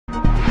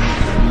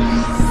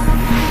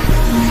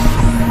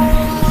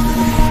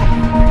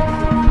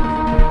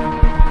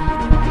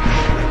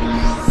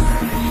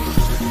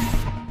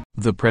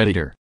The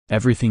Predator,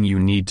 everything you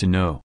need to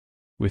know.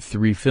 With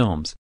 3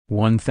 films,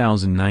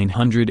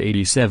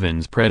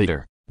 1987's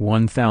Predator,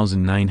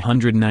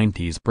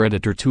 1990's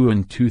Predator 2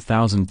 and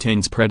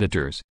 2010's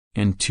Predators,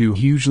 and 2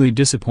 hugely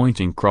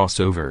disappointing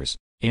crossovers,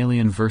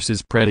 Alien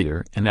vs.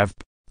 Predator and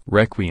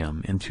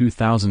Requiem in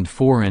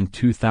 2004 and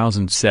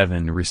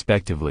 2007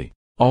 respectively,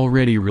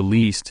 already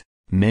released.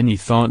 Many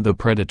thought the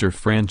Predator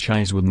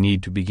franchise would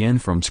need to begin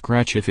from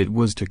scratch if it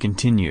was to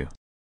continue.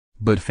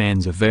 But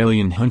fans of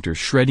Alien Hunter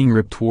shredding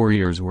ripped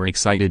warriors were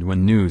excited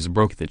when news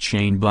broke that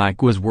Shane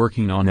Black was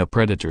working on a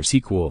Predator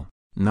sequel,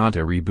 not a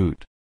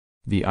reboot.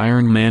 The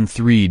Iron Man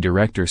 3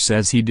 director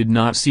says he did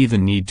not see the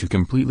need to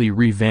completely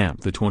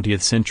revamp the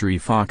 20th Century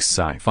Fox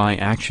sci-fi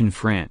action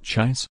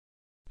franchise.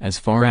 As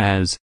far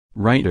as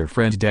writer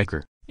Fred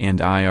Decker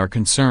and I are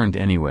concerned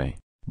anyway,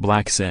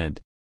 Black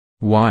said.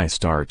 Why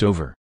start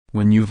over,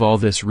 when you've all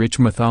this rich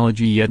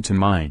mythology yet to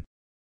mine?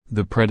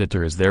 The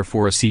Predator is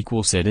therefore a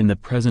sequel set in the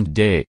present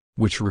day,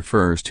 which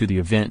refers to the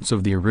events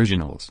of the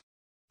originals.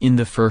 In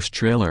the first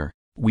trailer,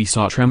 we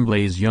saw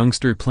Tremblay's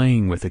youngster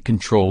playing with a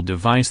control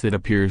device that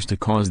appears to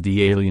cause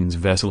the aliens'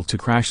 vessel to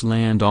crash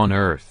land on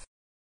Earth.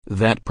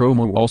 That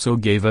promo also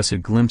gave us a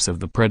glimpse of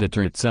the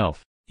Predator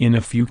itself, in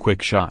a few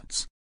quick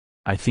shots.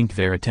 I think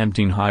they're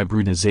attempting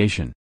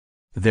hybridization.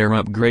 They're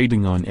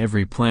upgrading on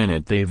every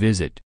planet they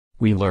visit,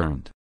 we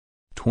learned.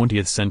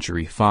 20th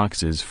Century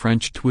Fox's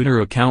French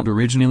Twitter account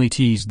originally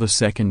teased the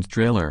second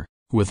trailer,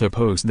 with a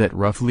post that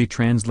roughly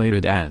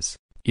translated as,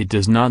 "It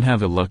does not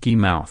have a lucky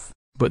mouth,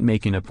 but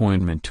make an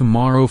appointment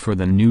tomorrow for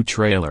the new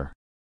trailer."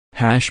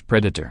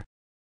 #Predator.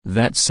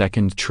 That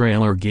second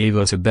trailer gave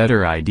us a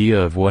better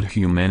idea of what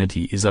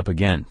humanity is up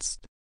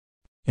against.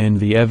 And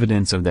the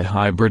evidence of that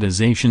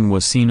hybridization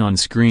was seen on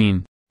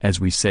screen, as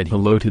we said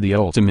hello to the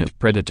ultimate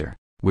Predator,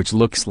 which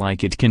looks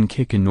like it can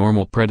kick a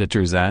normal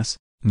Predator's ass,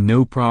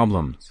 no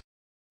problems.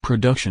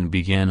 Production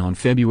began on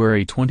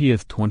February 20,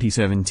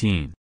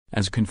 2017,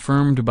 as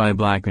confirmed by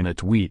Black in a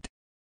tweet.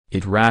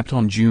 It wrapped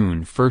on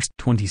June 1,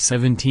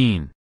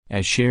 2017,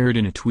 as shared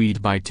in a tweet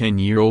by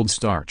 10-year-old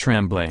star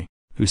Tremblay,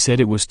 who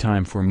said it was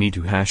time for me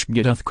to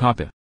 #get a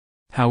copy.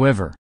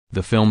 However,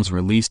 the film's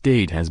release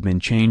date has been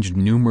changed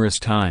numerous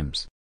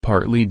times,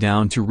 partly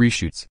down to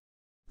reshoots.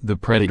 The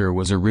Predator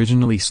was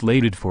originally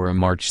slated for a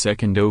March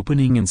 2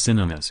 opening in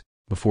cinemas,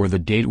 before the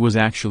date was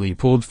actually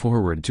pulled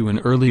forward to an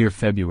earlier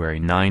February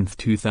 9,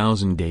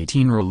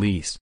 2018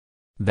 release.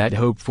 That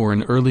hope for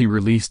an early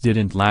release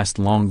didn't last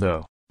long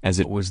though, as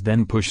it was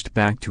then pushed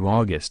back to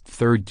August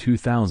 3,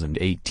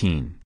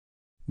 2018.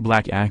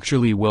 Black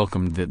actually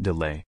welcomed that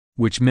delay,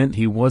 which meant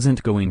he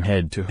wasn't going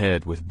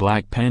head-to-head with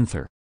Black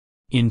Panther.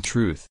 In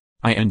truth,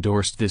 I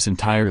endorsed this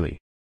entirely.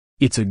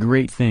 It's a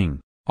great thing,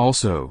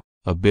 also,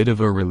 a bit of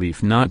a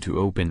relief not to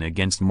open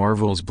against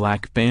Marvel's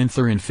Black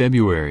Panther in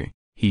February,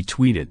 he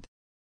tweeted.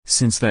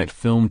 Since that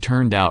film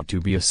turned out to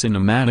be a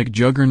cinematic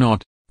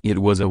juggernaut, it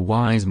was a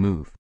wise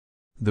move.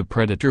 The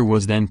Predator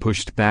was then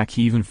pushed back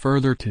even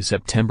further to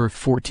September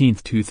 14,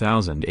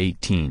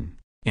 2018,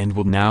 and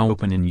will now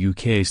open in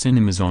UK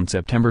cinemas on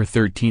September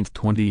 13,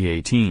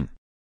 2018.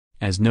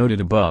 As noted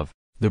above,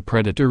 the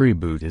Predator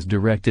reboot is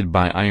directed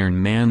by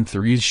Iron Man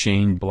 3's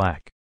Shane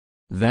Black.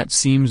 That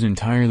seems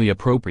entirely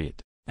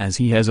appropriate, as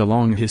he has a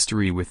long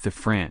history with the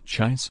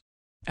franchise.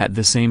 At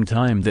the same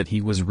time that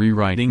he was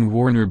rewriting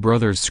Warner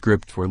Bros.'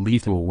 script for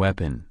Lethal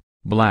Weapon,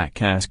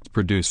 Black asked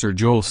producer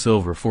Joel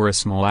Silver for a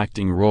small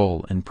acting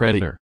role in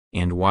Predator,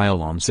 and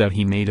while on set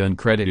he made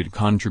uncredited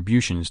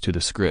contributions to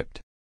the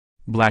script.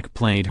 Black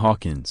played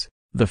Hawkins,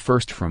 the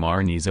first from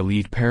Arnie's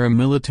elite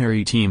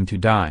paramilitary team to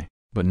die,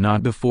 but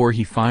not before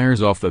he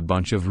fires off a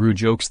bunch of rude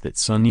jokes that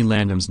Sonny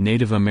Landham's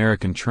Native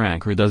American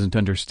tracker doesn't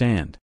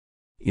understand.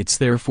 It's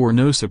therefore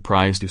no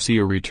surprise to see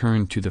a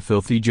return to the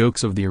filthy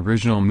jokes of the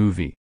original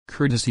movie,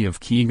 courtesy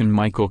of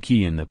Keegan-Michael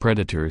Key in the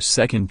Predator's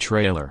second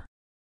trailer.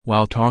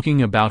 While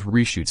talking about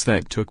reshoots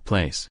that took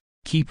place,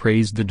 Key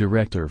praised the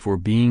director for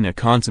being a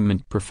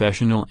consummate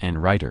professional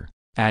and writer,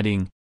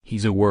 adding,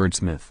 "He's a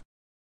wordsmith.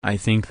 I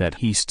think that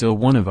he's still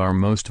one of our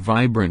most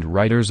vibrant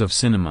writers of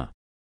cinema."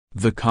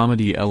 The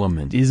comedy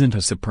element isn't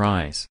a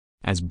surprise,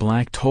 as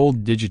Black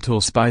told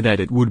Digital Spy that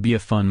it would be a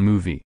fun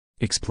movie,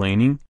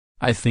 explaining,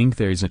 "I think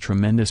there's a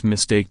tremendous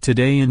mistake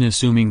today in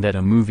assuming that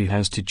a movie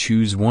has to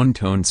choose one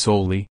tone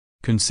solely,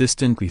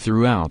 consistently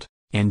throughout,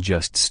 and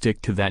just stick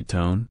to that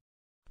tone."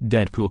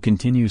 Deadpool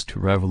continues to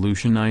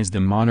revolutionize the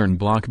modern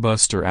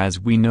blockbuster as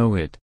we know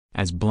it,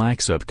 as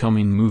Black's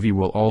upcoming movie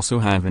will also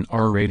have an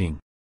R rating.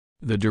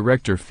 The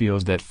director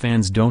feels that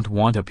fans don't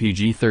want a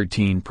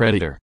PG-13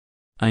 Predator.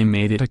 "I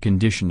made it a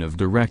condition of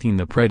directing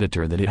the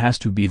Predator that it has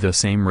to be the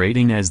same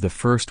rating as the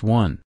first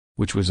one,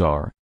 which was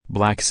R,"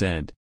 Black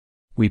said.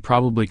 "We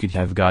probably could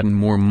have gotten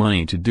more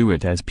money to do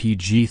it as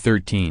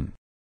PG-13.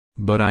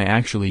 But I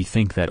actually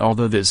think that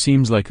although this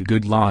seems like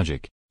good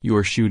logic,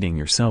 you're shooting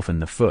yourself in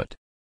the foot.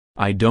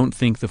 I don't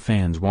think the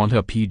fans want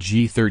a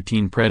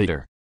PG-13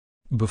 Predator."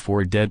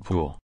 Before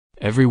Deadpool,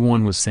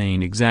 everyone was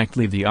saying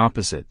exactly the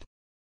opposite.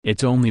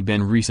 It's only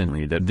been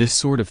recently that this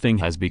sort of thing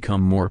has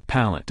become more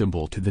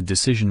palatable to the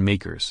decision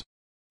makers.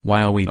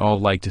 while we'd all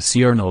like to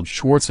see Arnold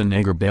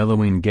Schwarzenegger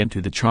bellowing "Get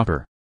to the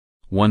chopper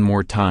one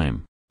more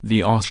time,"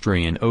 the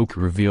Austrian oak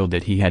revealed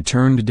that he had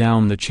turned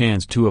down the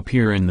chance to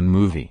appear in the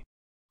movie.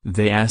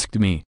 "They asked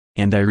me,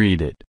 and I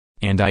read it,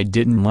 and I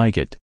didn't like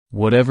it,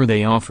 whatever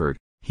they offered,"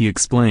 he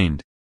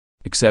explained.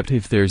 "Except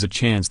if there's a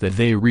chance that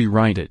they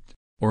rewrite it,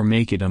 or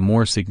make it a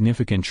more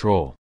significant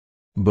role.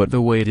 But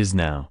the way it is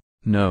now,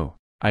 no,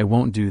 I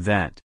won't do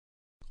that."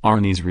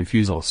 Arnie's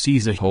refusal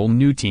sees a whole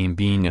new team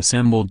being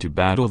assembled to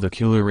battle the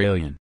killer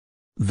alien.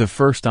 The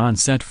first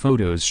on-set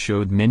photos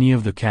showed many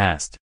of the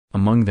cast,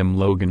 among them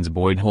Logan's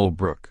Boyd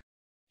Holbrook.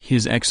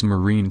 His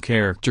ex-Marine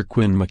character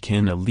Quinn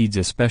McKenna leads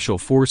a Special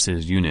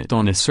Forces unit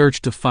on a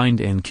search to find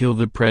and kill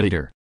the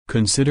Predator.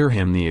 Consider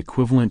him the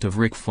equivalent of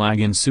Rick Flag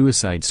in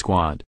Suicide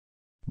Squad.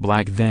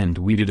 Black then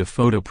tweeted a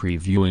photo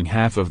previewing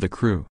half of the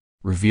crew,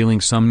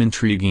 revealing some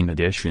intriguing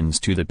additions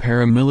to the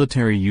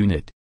paramilitary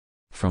unit.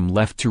 From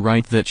left to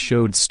right that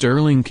showed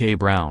Sterling K.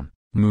 Brown,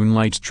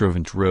 Moonlight's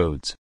Trevant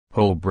Rhodes,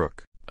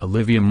 Holbrook,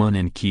 Olivia Munn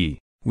and Key,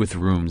 with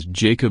Room's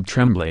Jacob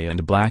Tremblay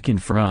and Black in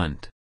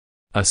front.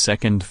 A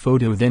second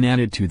photo then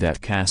added to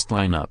that cast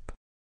lineup.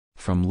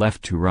 From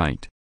left to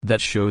right, that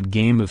showed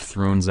Game of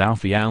Thrones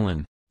Alfie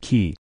Allen,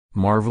 Key,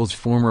 Marvel's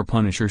former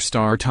Punisher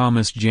star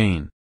Thomas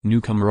Jane,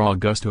 newcomer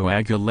Augusto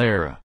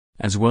Aguilera,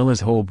 as well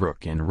as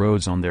Holbrook and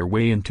Rhodes on their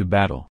way into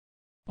battle.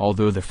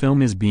 Although the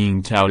film is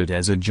being touted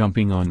as a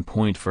jumping-on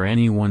point for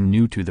anyone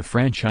new to the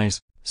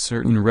franchise,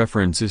 certain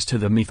references to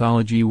the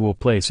mythology will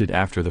place it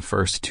after the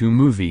first two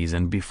movies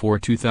and before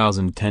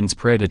 2010's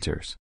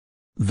Predators.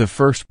 The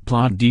first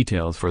plot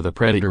details for The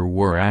Predator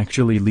were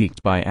actually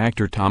leaked by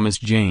actor Thomas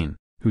Jane,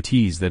 who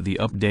teased that the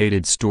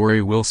updated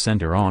story will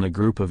center on a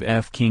group of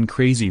F-King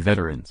crazy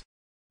veterans.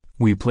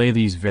 "We play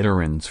these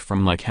veterans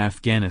from like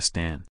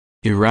Afghanistan,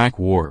 Iraq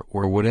War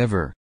or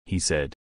whatever," he said.